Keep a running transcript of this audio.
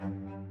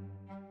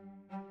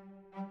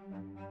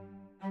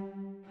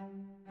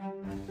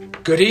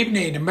Good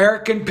evening,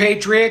 American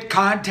Patriot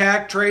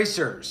Contact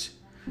Tracers.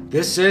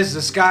 This is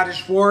the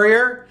Scottish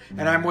Warrior,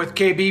 and I'm with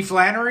KB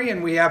Flannery,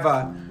 and we have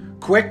a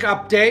quick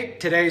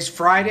update. Today's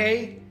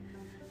Friday,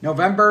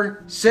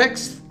 November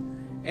 6th,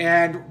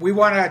 and we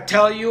want to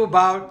tell you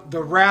about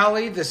the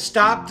rally, the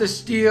Stop the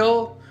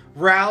Steal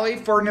rally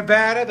for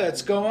Nevada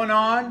that's going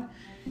on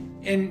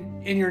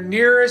in your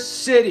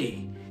nearest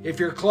city. If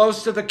you're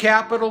close to the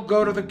Capitol,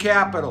 go to the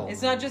Capitol.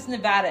 It's not just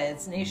Nevada,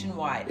 it's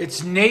nationwide.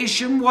 It's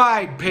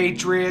nationwide,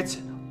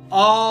 Patriots.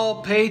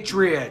 All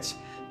Patriots.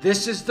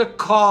 This is the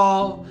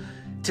call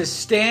to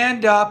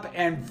stand up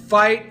and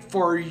fight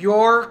for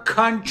your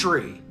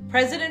country.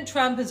 President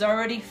Trump has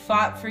already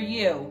fought for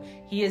you.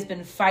 He has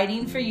been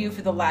fighting for you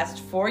for the last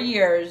 4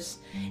 years,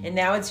 and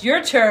now it's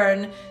your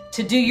turn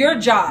to do your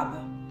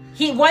job.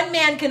 One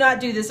man cannot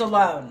do this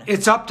alone.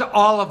 It's up to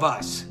all of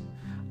us.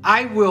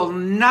 I will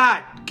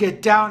not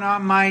get down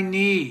on my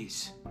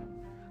knees.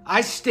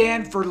 I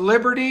stand for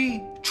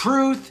liberty,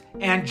 truth,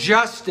 and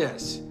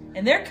justice.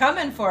 And they're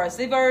coming for us.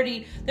 They're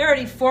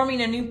already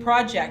forming a new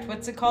project.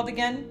 What's it called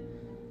again?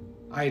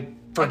 I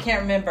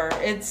can't remember.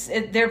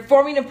 They're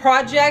forming a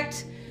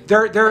project.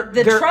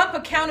 The Trump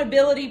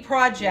Accountability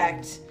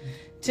Project,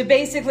 to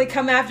basically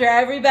come after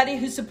everybody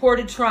who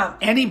supported Trump.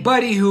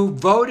 Anybody who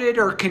voted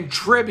or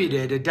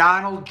contributed to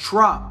Donald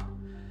Trump,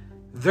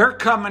 they're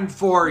coming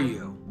for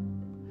you.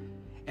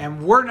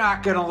 And we're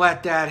not going to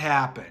let that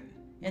happen.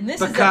 And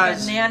this is a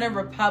banana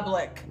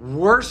republic.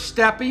 We're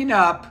stepping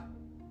up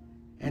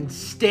and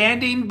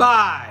standing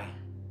by,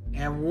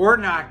 and we're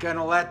not going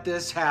to let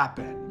this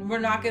happen. We're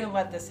not going to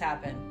let this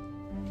happen.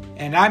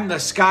 And I'm the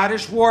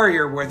Scottish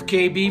Warrior with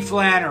KB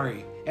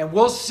Flannery, and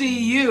we'll see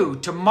you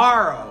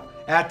tomorrow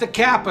at the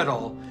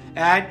Capitol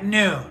at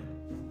noon.